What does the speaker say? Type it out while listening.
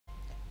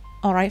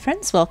Alright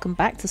friends, welcome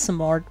back to some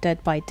more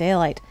Dead by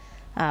Daylight.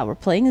 We're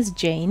playing as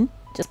Jane,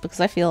 just because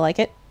I feel like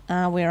it.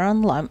 We're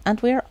on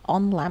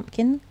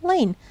Lampkin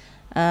Lane.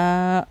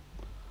 There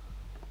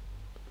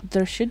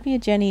should be a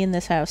Jenny in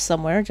this house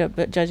somewhere,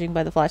 judging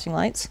by the flashing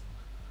lights.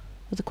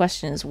 But the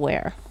question is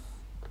where?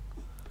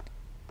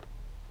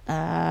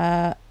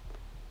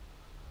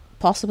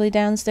 Possibly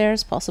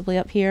downstairs, possibly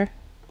up here.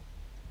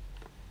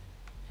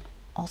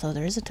 Although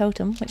there is a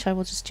totem, which I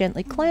will just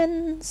gently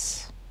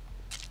cleanse.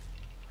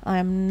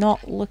 I'm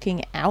not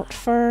looking out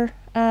for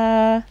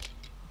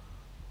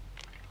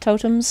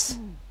totems.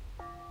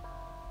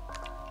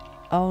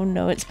 Oh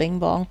no, it's Bing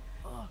Bong.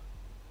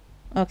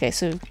 Okay,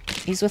 so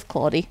he's with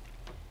Claudie.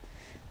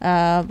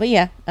 But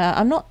yeah,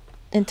 I'm not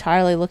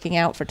entirely looking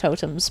out for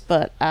totems,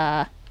 but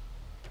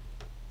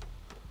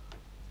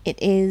it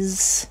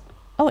is...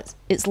 Oh,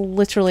 it's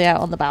literally out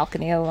on the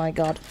balcony, oh my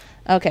god.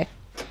 Okay.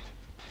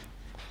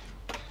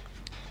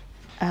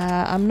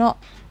 I'm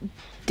not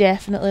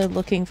definitely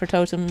looking for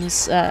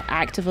totems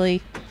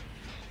actively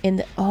in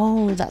the...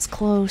 Oh, that's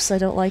close. I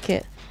don't like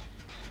it.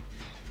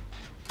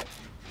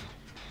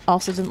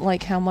 Also didn't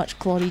like how much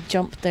Claudie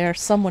jumped there.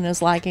 Someone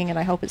is lagging and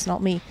I hope it's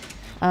not me.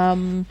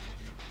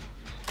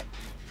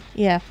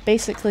 Yeah,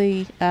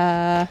 basically...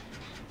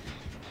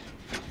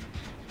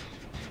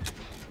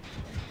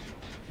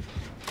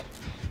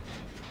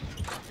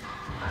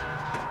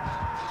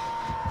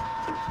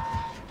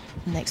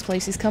 Next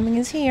place he's coming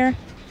is here.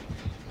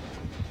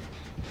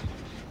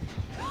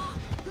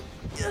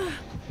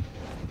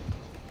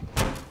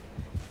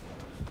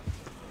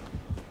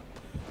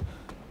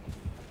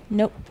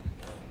 Nope.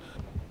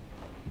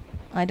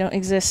 I don't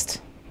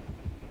exist.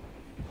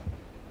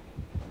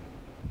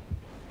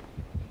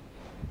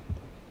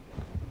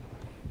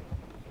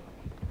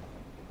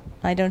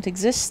 I don't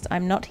exist.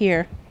 I'm not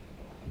here.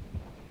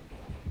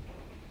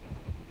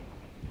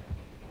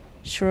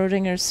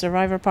 Schrodinger's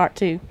Survivor Part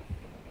 2.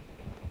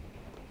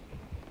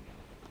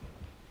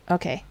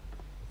 Okay.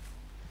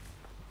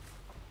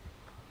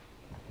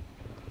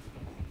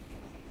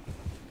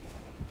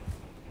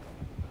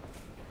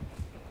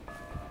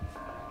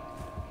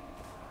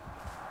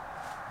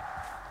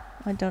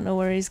 I don't know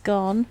where he's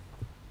gone.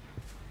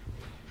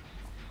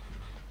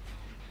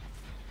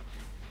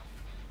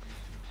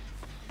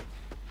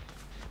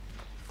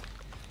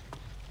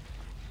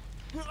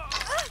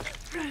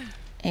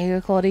 There you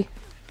go, Claudie.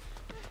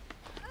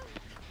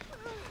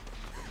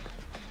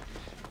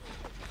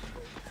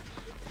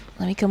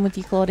 Let me come with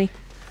you, Claudie.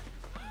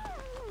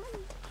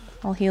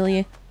 I'll heal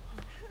you.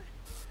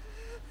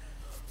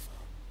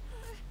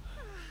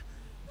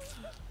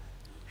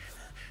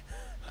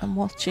 I'm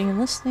watching and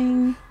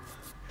listening.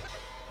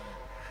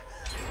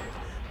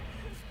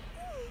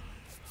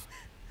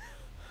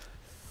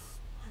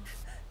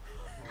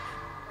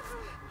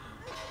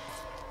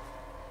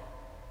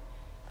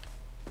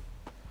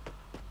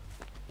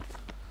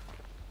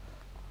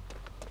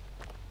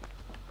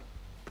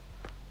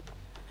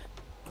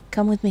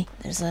 Come with me.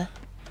 There's a...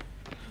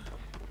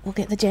 We'll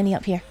get the Jenny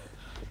up here.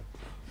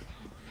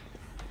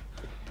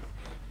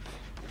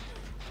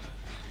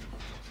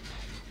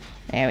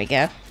 There we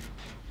go.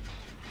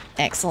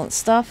 Excellent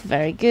stuff.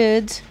 Very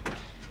good.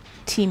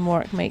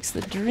 Teamwork makes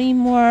the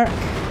dream work.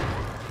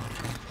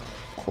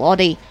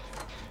 Claudie.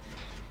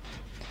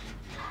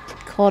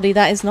 Claudie,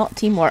 that is not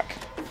teamwork.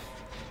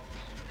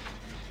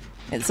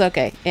 It's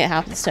okay. It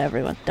happens to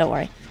everyone. Don't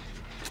worry.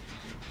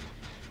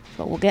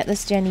 But we'll get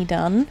this Jenny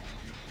done.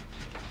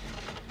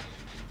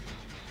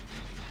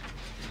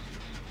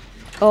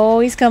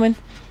 Oh, he's coming.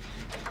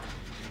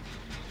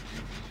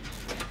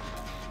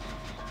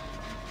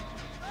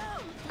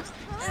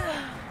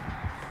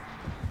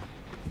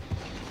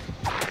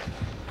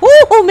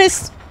 Ooh,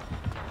 missed!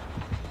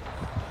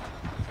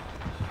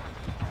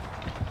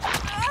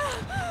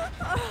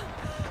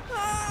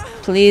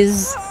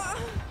 Please.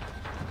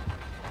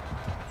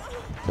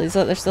 Please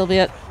let there still be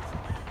it.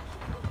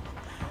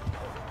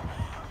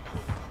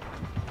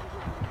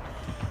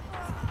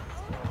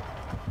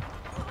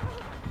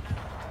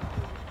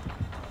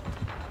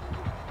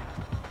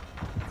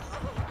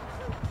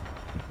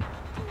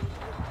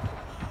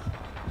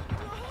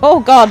 Oh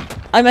god,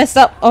 I messed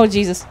up. Oh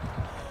Jesus.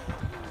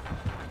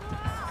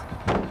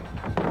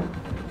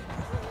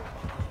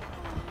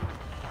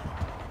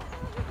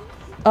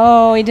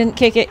 Oh, he didn't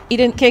kick it. He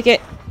didn't kick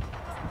it.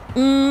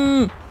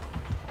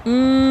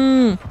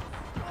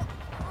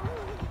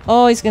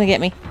 Oh, he's gonna get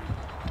me.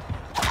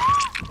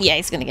 Yeah,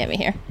 he's gonna get me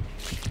here.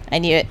 I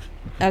knew it.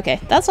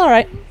 Okay, that's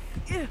alright.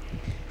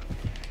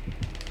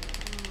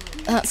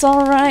 That's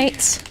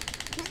alright.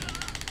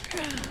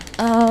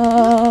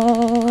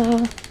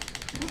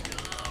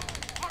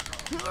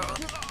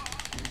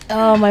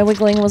 Oh, my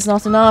wiggling was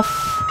not enough.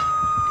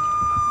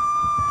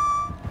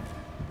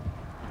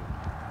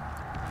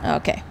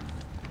 Okay.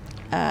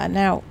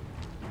 Now,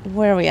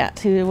 where are we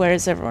at? Where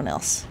is everyone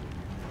else?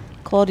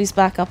 Claudie's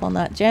back up on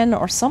that gen,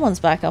 or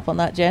someone's back up on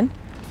that gen.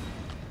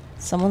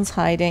 Someone's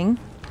hiding.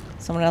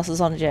 Someone else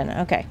is on a gen.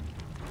 Okay.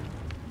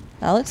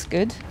 That looks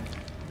good.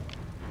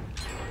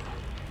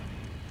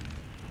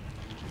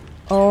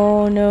 Oh,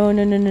 No,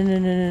 no, no, no, no, no,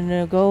 no, no,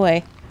 no. Go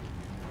away.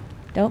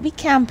 Don't be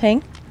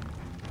camping.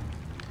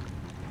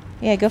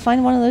 Yeah, go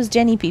find one of those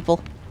Jenny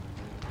people.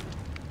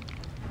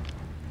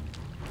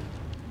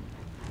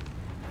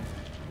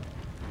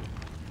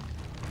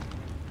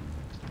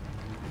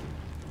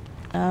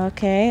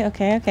 Okay,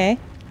 okay, okay.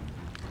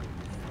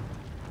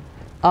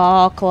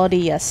 Oh,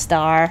 Claudia,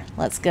 star.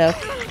 Let's go.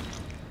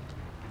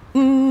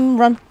 Run.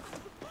 Run,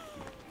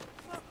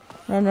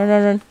 run,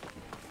 run, run.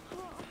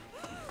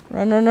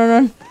 Run, run, run,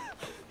 run.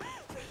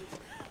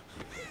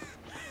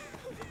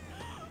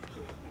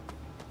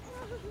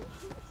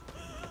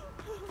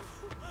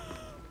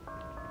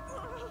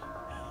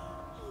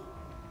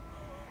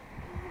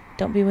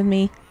 Don't be with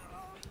me.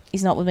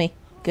 He's not with me.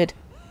 Good.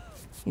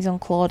 He's on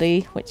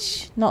Claudie,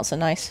 which, not so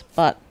nice,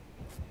 but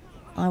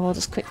I will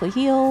just quickly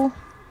heal.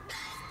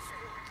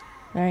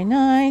 Very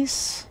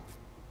nice.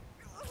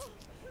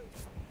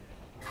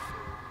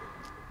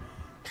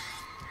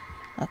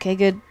 Okay,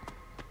 good.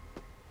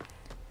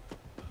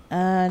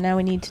 Now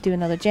we need to do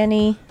another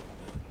Jenny.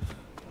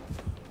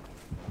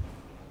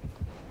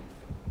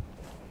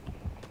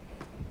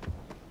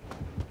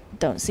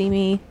 Don't see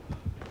me.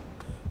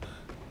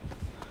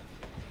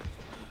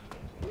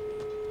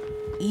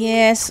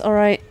 Yes,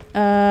 alright.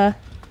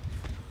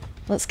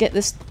 Let's get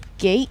this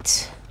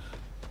gate.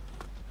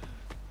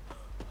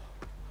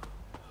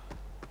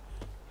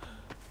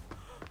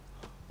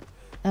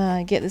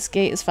 Get this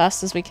gate as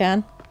fast as we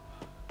can.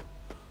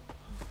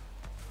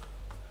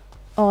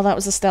 Oh, that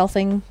was a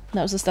stealthing.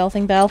 That was a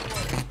stealthing bell.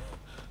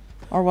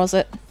 Or was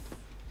it?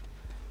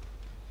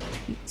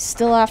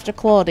 Still after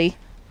Claudie.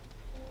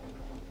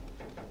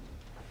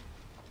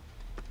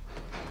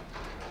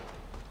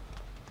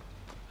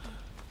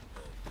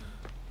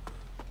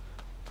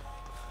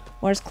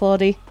 Where's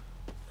Claudie?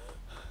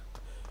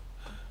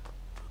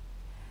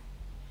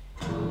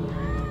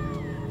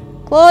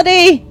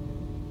 Claudie!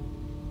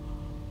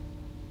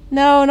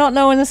 No, not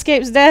no one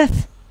escapes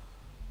death.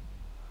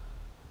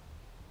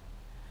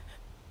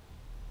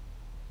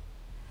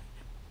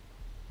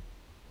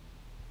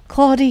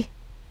 Claudie.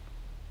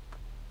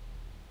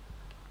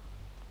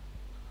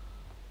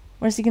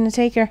 Where's he gonna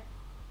take her?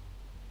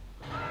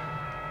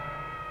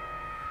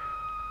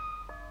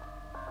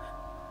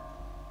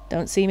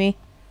 Don't see me.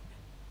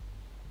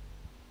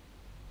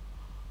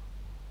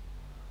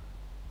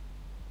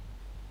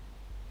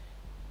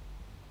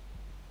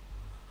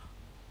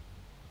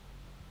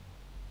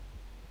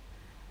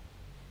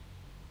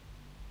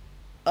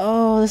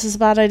 Oh, this is a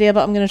bad idea,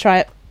 but I'm gonna try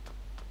it.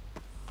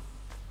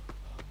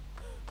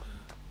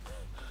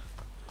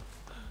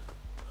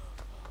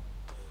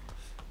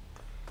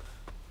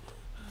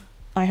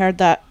 I heard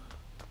that.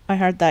 I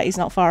heard that. He's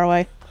not far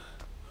away.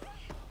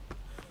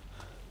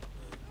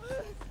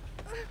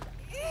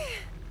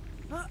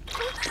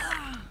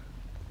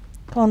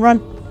 Come on, run.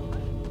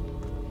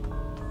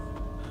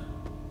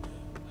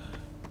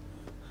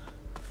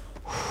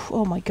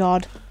 Oh my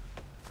god.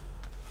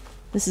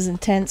 This is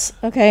intense.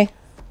 Okay.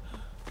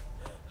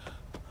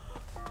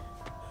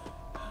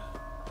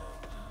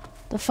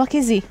 The fuck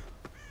is he?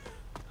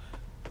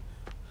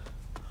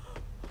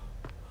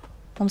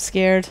 I'm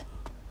scared.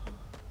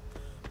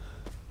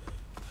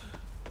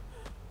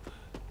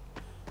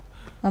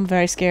 I'm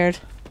very scared.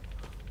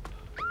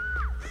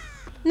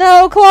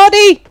 No,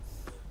 Claudie!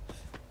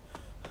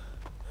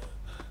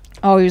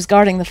 Oh, he was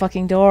guarding the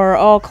fucking door.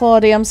 Oh,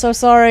 Claudie, I'm so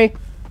sorry.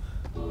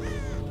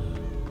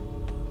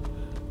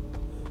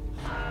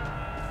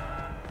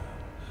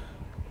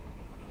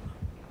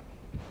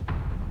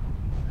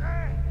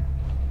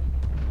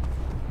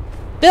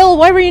 Bill,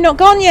 why were you not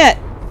gone yet?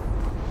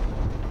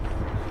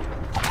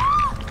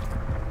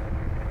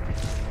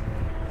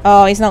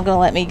 Oh, he's not gonna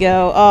let me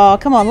go. Oh,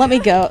 come on, let me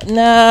go.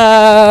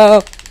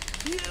 No!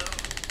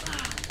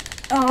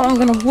 Oh, I'm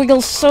gonna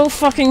wiggle so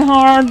fucking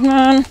hard,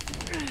 man.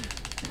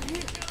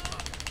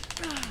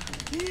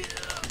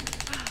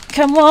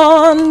 Come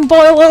on,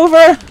 boil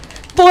over!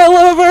 Boil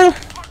over!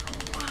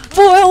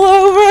 Boil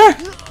over!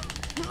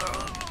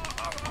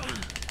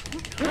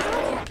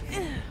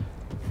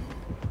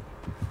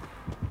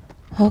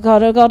 Oh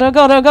god, oh god, oh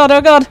god, oh god,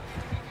 oh god!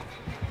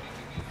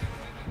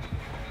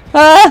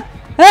 Ah!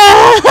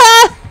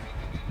 Ah!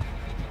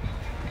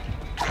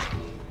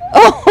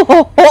 Oh!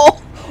 Oh!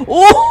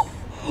 Oh!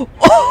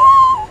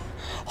 Oh!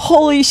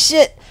 Holy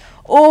shit!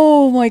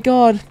 Oh my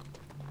god.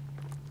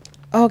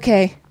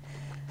 Okay.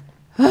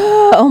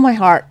 Oh my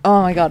heart.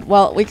 Oh my god.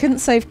 Well, we couldn't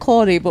save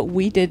Claudie, but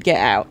we did get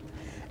out.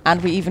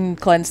 And we even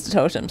cleansed the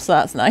totem, so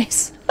that's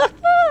nice.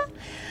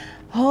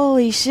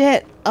 Holy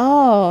shit.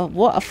 Oh,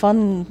 what a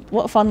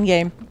fun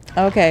game.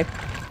 Okay.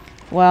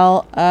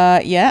 Well,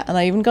 yeah, and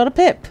I even got a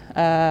pip.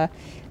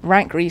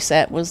 Rank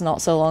reset was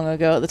not so long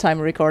ago at the time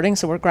of recording,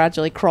 so we're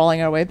gradually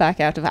crawling our way back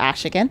out of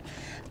Ash again.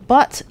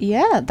 But,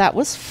 yeah, that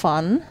was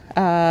fun.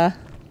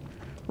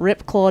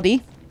 Rip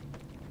Claudie.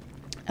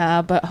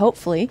 But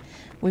hopefully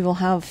we will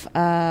have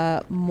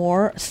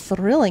more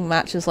thrilling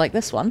matches like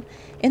this one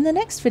in the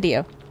next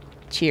video.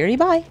 Cheery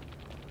bye!